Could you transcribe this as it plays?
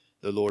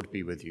The Lord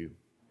be with you.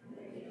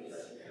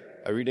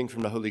 A reading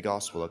from the Holy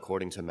Gospel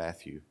according to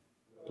Matthew.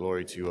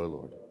 Glory to you, O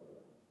Lord.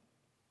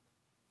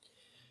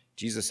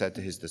 Jesus said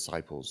to his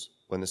disciples,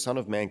 "When the Son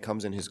of Man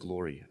comes in his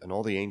glory, and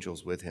all the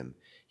angels with him,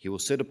 he will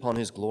sit upon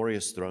his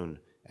glorious throne,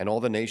 and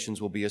all the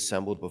nations will be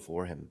assembled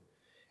before him.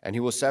 And he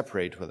will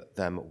separate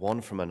them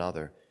one from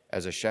another,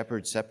 as a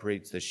shepherd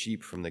separates the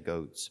sheep from the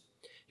goats.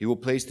 He will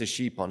place the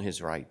sheep on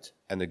his right,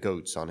 and the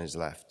goats on his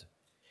left.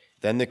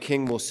 Then the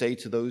king will say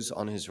to those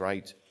on his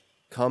right,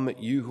 'Come,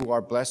 you who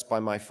are blessed by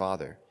my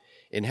Father,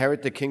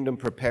 inherit the kingdom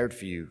prepared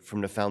for you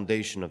from the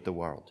foundation of the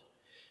world.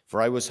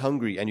 For I was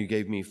hungry, and you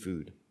gave me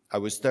food. I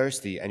was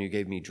thirsty, and you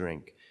gave me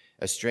drink.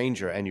 A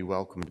stranger, and you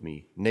welcomed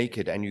me.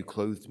 Naked, and you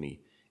clothed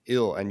me.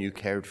 Ill, and you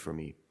cared for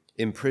me.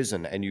 In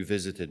prison, and you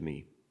visited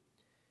me.'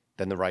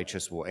 Then the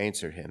righteous will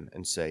answer him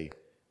and say,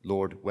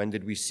 'Lord, when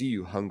did we see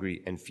you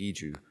hungry and feed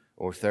you,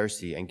 or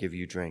thirsty and give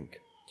you drink?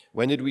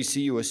 When did we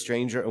see you a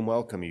stranger and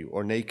welcome you,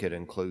 or naked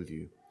and clothe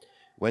you?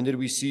 When did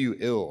we see you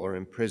ill or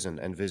in prison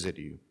and visit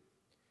you?'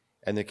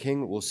 And the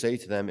king will say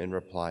to them in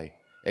reply,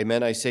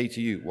 'Amen, I say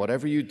to you,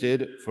 whatever you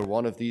did for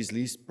one of these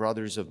least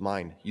brothers of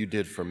mine, you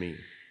did for me.'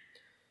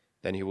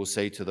 Then he will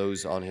say to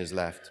those on his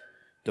left,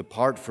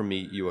 'Depart from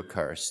me, you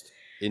accursed,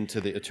 into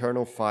the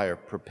eternal fire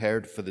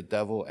prepared for the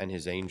devil and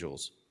his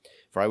angels.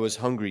 For I was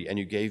hungry, and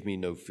you gave me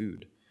no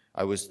food.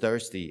 I was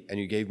thirsty, and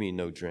you gave me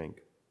no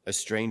drink. A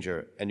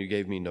stranger, and you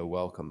gave me no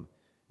welcome.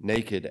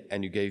 Naked,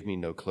 and you gave me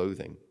no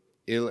clothing.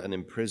 Ill and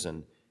in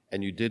prison,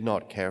 and you did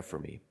not care for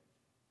me.'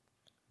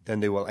 Then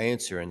they will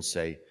answer and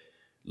say,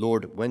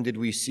 'Lord, when did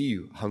we see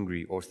you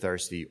hungry or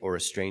thirsty or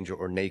a stranger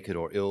or naked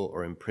or ill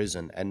or in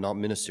prison and not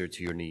minister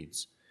to your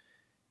needs?'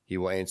 He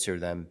will answer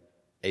them,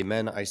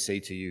 'Amen, I say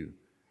to you,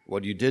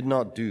 what you did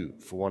not do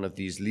for one of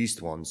these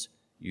least ones,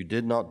 you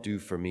did not do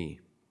for me.'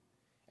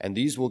 And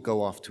these will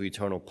go off to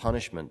eternal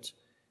punishment,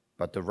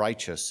 but the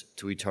righteous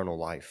to eternal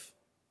life."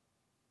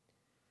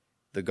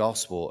 The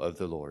Gospel of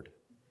the Lord.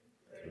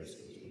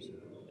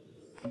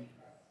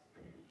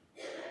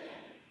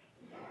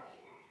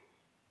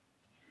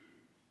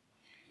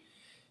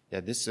 Yeah,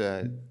 this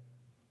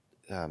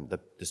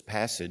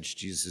passage,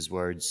 Jesus'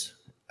 words,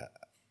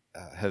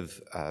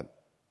 have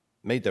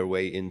made their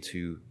way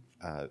into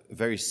a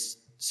very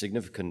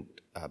significant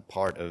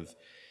part of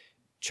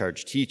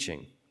church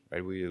teaching.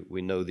 Right?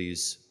 We know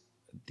these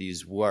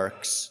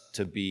works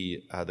to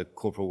be the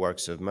corporal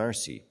works of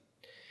mercy,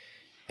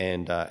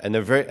 and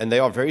they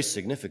are very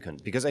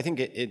significant because I think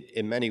it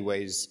in many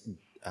ways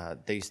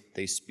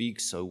they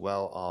speak so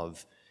well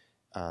of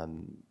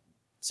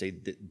say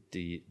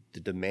the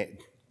demand.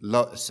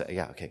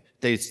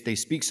 They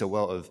speak so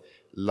well of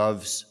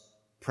love's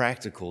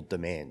practical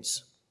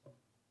demands,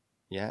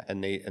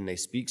 and they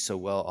speak so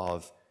well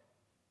of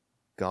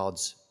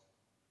God's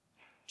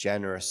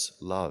generous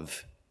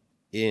love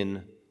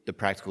in the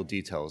practical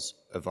details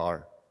of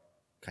our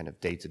kind of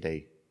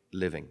day-to-day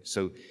living.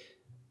 So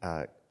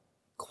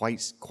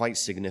quite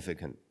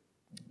significant.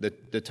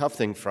 The tough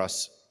thing for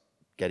us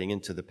getting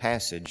into the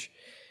passage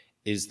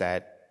is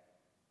that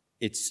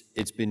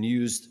it's been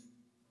used,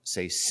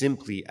 say,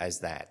 simply as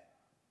that,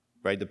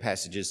 right? The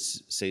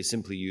passages say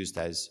simply used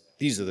as,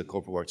 these are the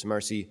corporal works of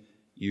mercy,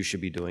 you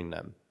should be doing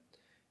them.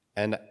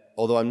 And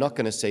although I'm not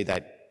going to say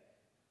that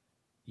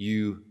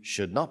you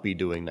should not be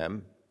doing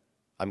them,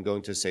 I'm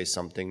going to say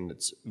something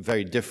that's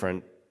very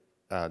different,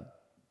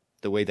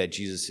 the way that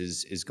Jesus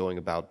is going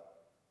about,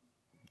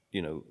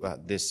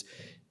 this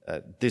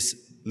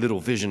little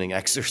visioning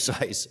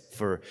exercise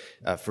for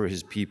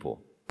his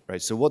people,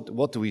 right? So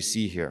what do we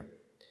see here?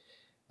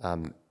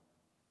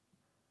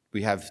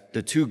 We have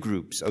the two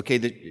groups, okay?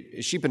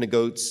 The sheep and the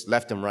goats,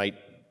 left and right.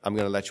 I'm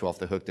going to let you off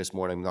the hook this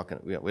morning.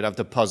 We'd have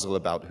to puzzle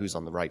about who's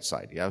on the right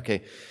side. Yeah,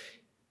 okay.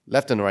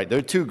 Left and right. There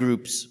are two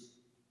groups.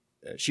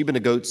 Sheep and the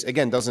goats,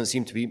 again, doesn't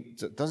seem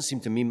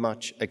to mean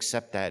much,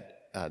 except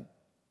that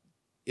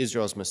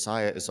Israel's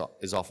Messiah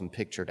is often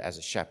pictured as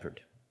a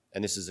shepherd,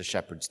 and this is a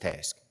shepherd's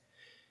task.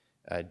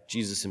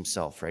 Jesus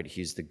himself, right?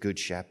 He's the good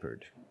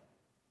shepherd.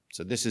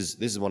 So this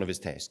is one of his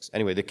tasks.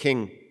 Anyway, the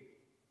king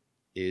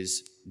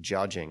is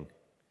judging.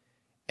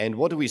 And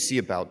what do we see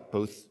about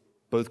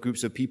both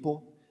groups of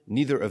people?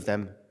 Neither of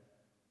them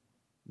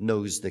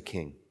knows the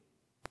king.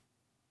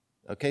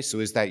 Okay, so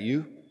is that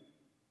you?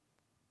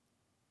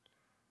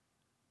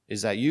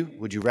 Is that you?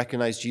 Would you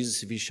recognize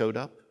Jesus if he showed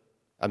up?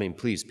 I mean,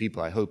 please,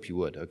 people, I hope you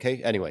would,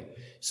 okay? Anyway,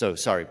 so,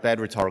 sorry, bad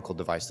rhetorical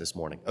device this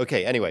morning.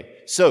 Okay,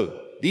 anyway,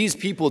 so these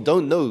people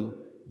don't know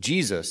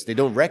Jesus. They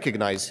don't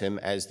recognize him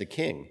as the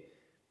king.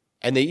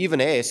 And they even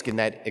ask in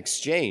that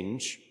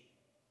exchange,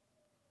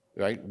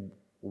 right,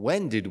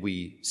 when did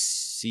we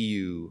see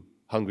you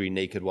hungry,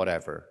 naked,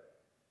 whatever?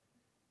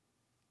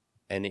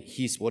 And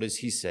what does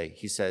he say?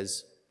 He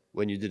says,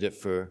 when you did it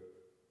for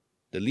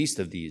the least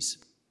of these.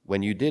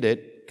 When you did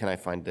it,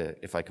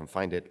 if I can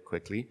find it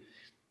quickly.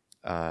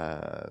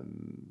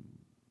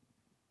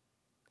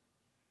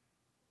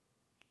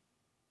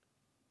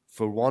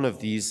 For one of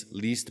these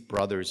least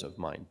brothers of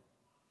mine.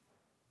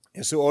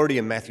 And so already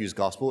in Matthew's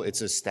gospel,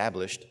 it's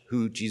established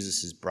who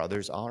Jesus'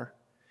 brothers are.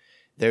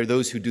 They're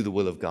those who do the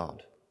will of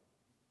God.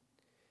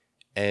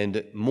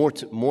 And more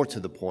to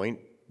the point,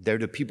 they're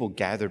the people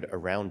gathered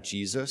around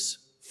Jesus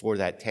for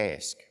that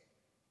task.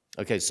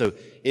 Okay, so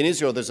in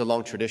Israel, there's a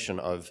long tradition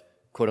of,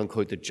 quote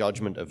unquote, the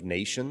judgment of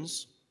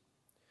nations,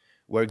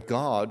 where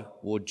God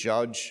will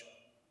judge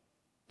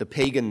the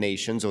pagan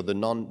nations or the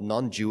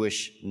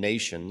non-Jewish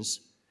nations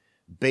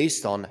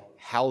based on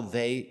how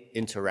they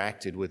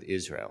interacted with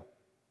Israel.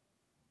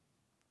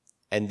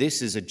 And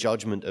this is a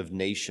judgment of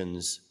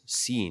nations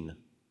scene,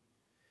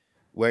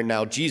 where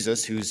now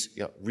Jesus, who's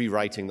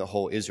rewriting the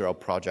whole Israel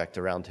project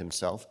around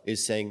himself,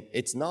 is saying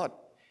it's not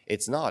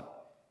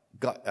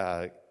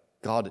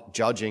God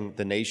judging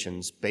the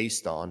nations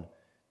based on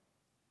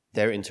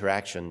their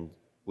interaction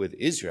with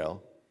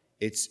Israel.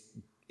 It's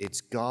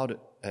God,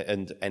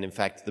 and in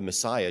fact the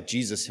Messiah,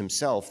 Jesus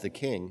himself, the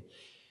King,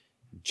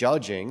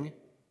 judging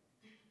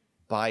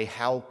by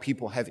how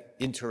people have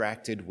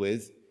interacted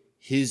with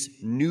his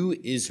new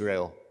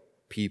Israel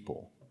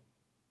people.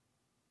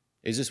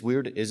 Is this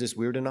weird? Is this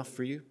weird enough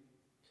for you?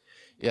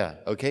 Yeah,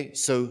 okay.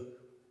 So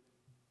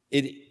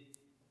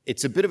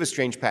it's a bit of a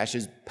strange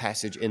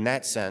passage in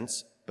that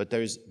sense, but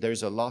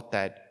there's a lot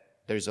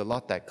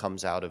that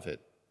comes out of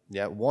it.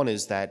 Yeah, one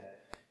is that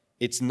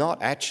it's not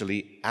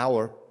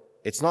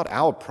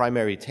our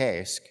primary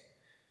task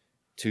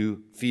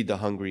to feed the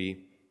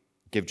hungry,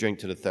 give drink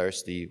to the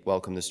thirsty,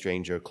 welcome the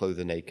stranger, clothe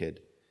the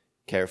naked,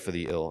 care for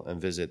the ill, and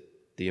visit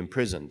the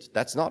imprisoned.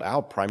 That's not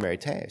our primary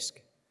task.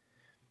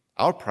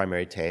 Our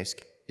primary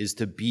task is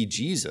to be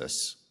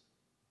Jesus.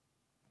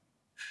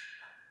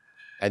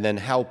 And then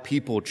how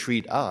people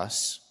treat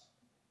us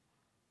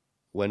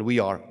when we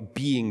are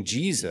being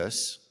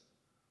Jesus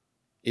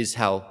is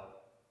how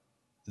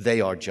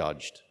they are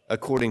judged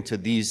according to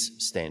these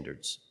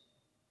standards.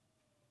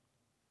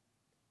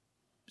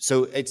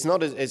 So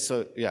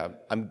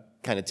I'm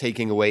kind of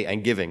taking away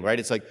and giving, right?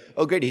 It's like,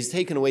 oh great, he's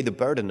taken away the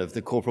burden of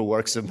the corporal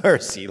works of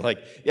mercy. Like,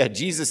 yeah,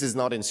 Jesus is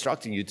not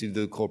instructing you to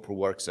do the corporal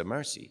works of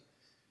mercy.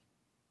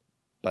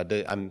 But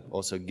I'm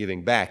also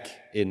giving back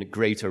in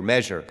greater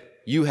measure.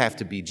 You have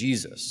to be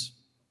Jesus.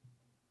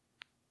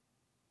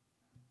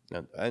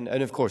 And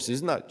of course,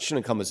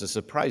 shouldn't come as a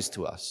surprise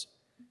to us.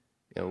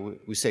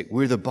 We say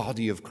we're the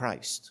body of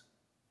Christ.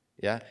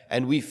 Yeah?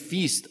 And we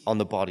feast on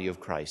the body of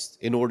Christ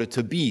in order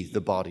to be the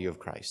body of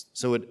Christ.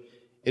 So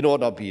it ought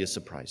not be a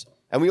surprise.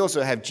 And we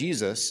also have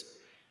Jesus,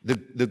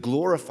 the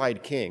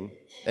glorified King.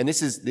 And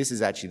this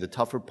is actually the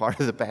tougher part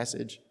of the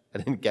passage. I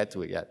didn't get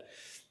to it yet.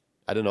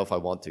 I don't know if I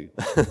want to.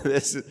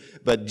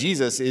 But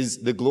Jesus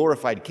is the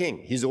glorified King.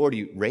 He's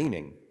already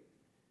reigning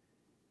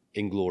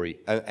in glory.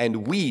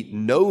 And we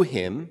know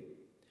him.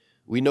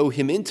 We know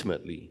him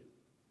intimately.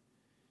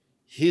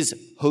 His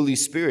Holy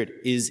Spirit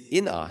is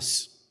in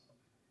us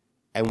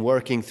and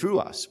working through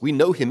us. We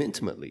know him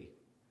intimately.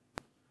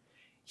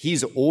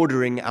 He's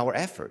ordering our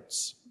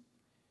efforts.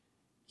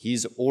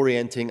 He's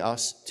orienting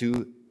us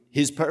to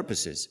his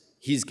purposes.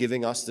 He's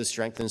giving us the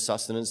strength and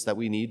sustenance that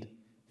we need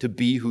to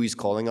be who he's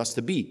calling us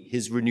to be,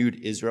 his renewed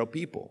Israel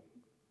people.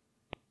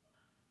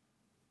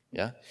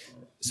 Yeah?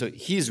 So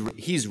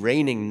he's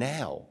reigning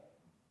now.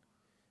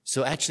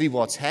 So actually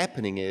what's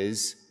happening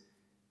is,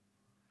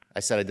 I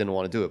said I didn't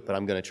want to do it, but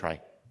I'm going to try.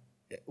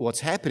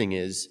 What's happening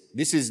is,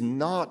 this is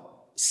not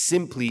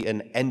simply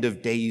an end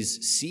of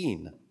days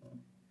scene.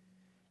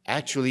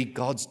 Actually,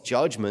 God's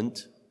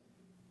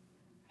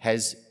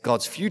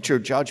future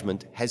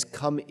judgment has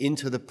come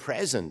into the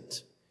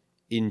present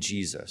in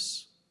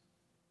Jesus.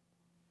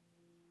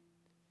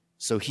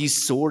 So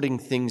he's sorting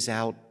things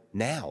out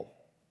now.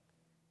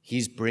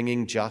 He's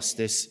bringing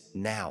justice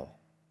now.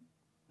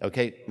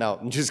 Okay, now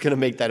I'm just going to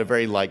make that a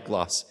very light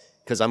gloss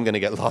because I'm going to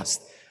get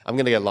lost. I'm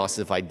going to get lost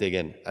if I dig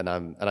in, and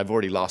I've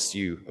already lost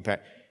you.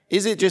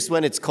 Is it just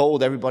when it's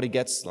cold everybody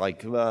gets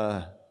like?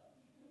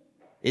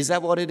 Is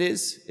that what it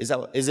is?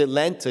 Is it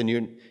Lent and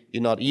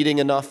you're not eating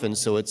enough, and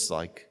so it's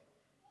like?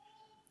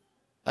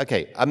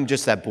 Okay, I'm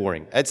just that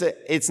boring.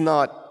 It's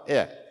not.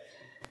 Yeah,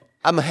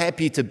 I'm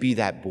happy to be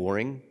that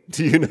boring.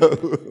 Do you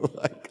know?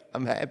 Like,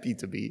 I'm happy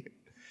to be,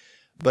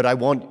 but I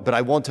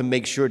want to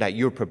make sure that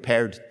you're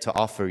prepared to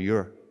offer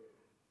your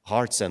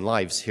hearts and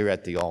lives here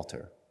at the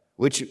altar,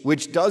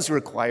 which does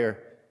require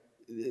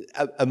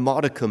a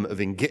modicum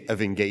of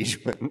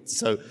engagement.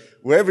 So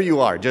wherever you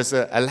are, just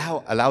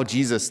allow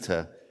Jesus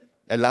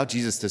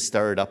to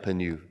stir it up in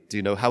you. Do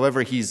you know?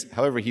 However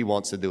he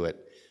wants to do it.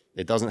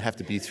 It doesn't have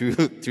to be through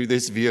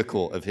this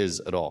vehicle of his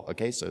at all.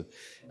 Okay, so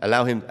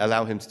allow him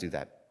to do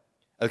that.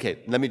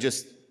 Okay, let me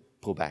just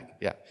pull back.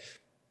 Yeah,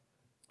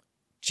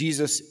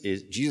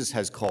 Jesus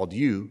has called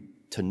you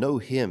to know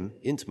him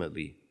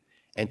intimately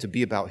and to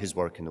be about his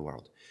work in the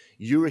world.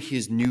 You're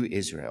his new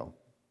Israel.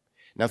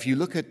 Now, if you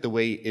look at the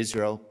way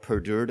Israel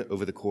perdured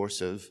over the course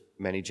of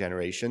many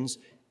generations,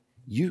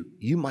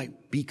 you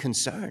might be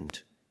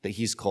concerned that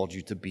he's called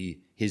you to be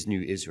his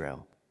new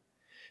Israel.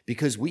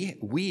 Because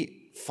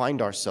we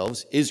find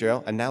ourselves,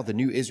 Israel, and now the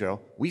new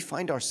Israel, we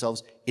find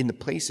ourselves in the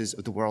places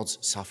of the world's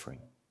suffering.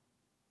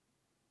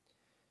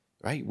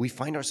 Right? We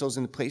find ourselves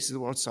in the places of the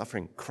world's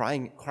suffering,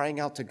 crying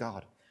out to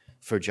God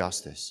for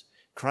justice.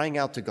 crying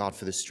out to God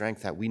for the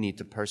strength that we need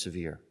to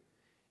persevere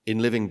in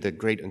living the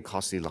great and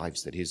costly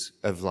lives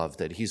of love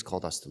that He's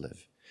called us to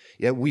live.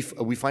 Yeah, we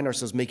find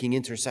ourselves making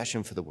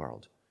intercession for the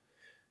world.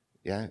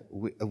 Yeah,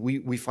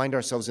 we find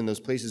ourselves in those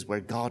places where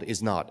God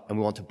is not, and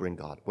we want to bring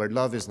God. Where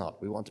love is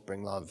not, we want to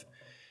bring love.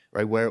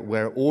 Right,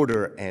 where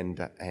order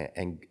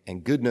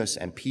and goodness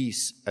and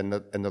peace and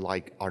the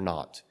like are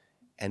not,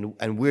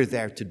 and we're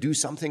there to do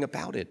something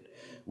about it.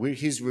 We're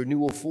His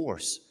renewal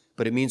force,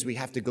 but it means we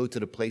have to go to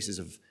the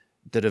places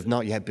that have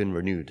not yet been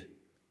renewed,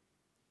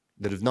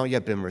 that have not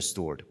yet been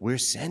restored. We're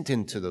sent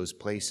into those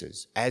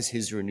places as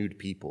His renewed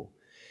people.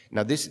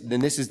 Now, this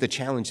is the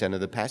challenge then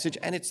of the passage,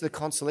 and it's the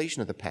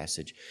consolation of the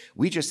passage.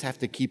 We just have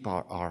to keep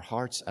our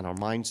hearts and our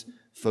minds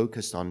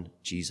focused on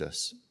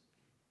Jesus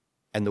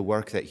and the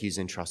work that He's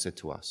entrusted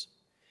to us.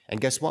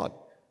 And guess what?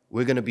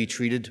 We're going to be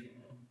treated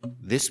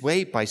this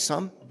way by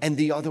some and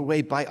the other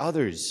way by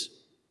others.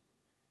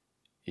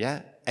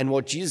 Yeah? And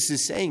what Jesus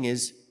is saying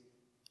is,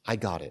 I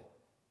got it.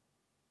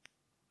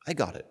 I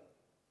got it.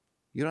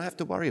 You don't have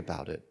to worry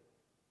about it.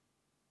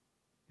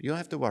 You don't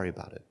have to worry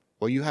about it.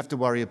 What you have to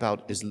worry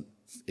about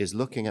is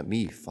looking at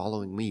me,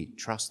 following me,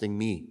 trusting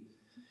me.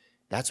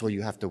 That's what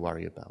you have to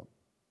worry about.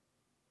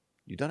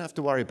 You don't have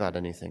to worry about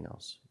anything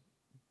else.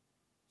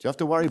 You don't have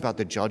to worry about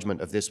the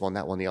judgment of this one,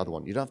 that one, the other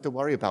one. You don't have to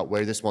worry about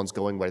where this one's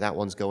going, where that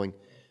one's going.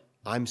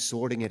 I'm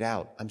sorting it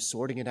out. I'm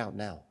sorting it out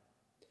now.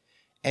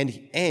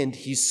 And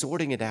He's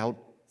sorting it out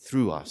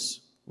through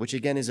us, which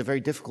again is a very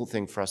difficult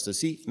thing for us to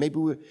see.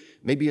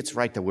 Maybe it's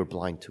right that we're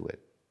blind to it.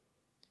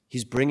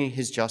 He's bringing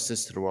His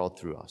justice to the world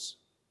through us.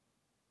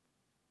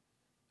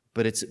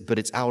 But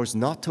it's ours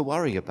not to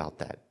worry about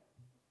that,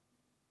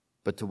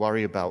 but to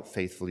worry about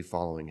faithfully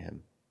following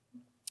Him.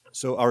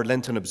 So our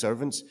Lenten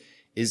observance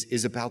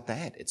is about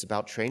that. It's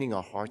about training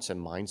our hearts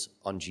and minds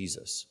on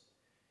Jesus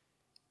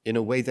in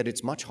a way that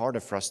it's much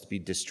harder for us to be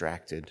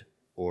distracted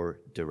or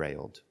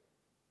derailed.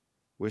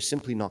 We're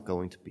simply not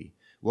going to be.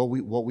 What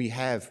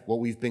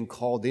we've been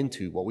called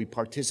into, what we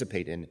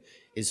participate in,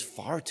 is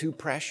far too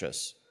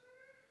precious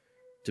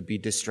to be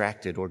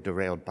distracted or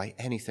derailed by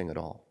anything at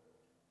all.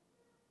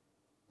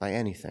 By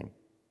anything.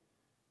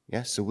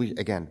 Yeah, so we,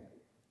 again,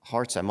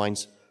 hearts and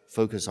minds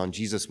focus on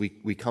Jesus.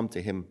 We come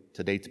to Him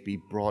today to be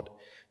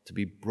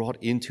brought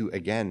into,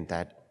 again,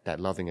 that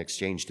loving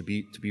exchange, to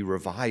be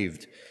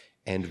revived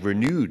and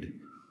renewed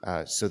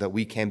so that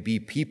we can be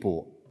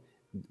people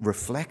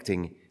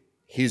reflecting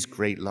His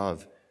great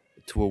love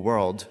to a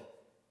world,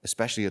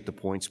 especially at the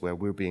points where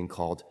we're being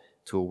called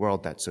to a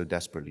world that so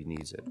desperately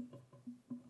needs it.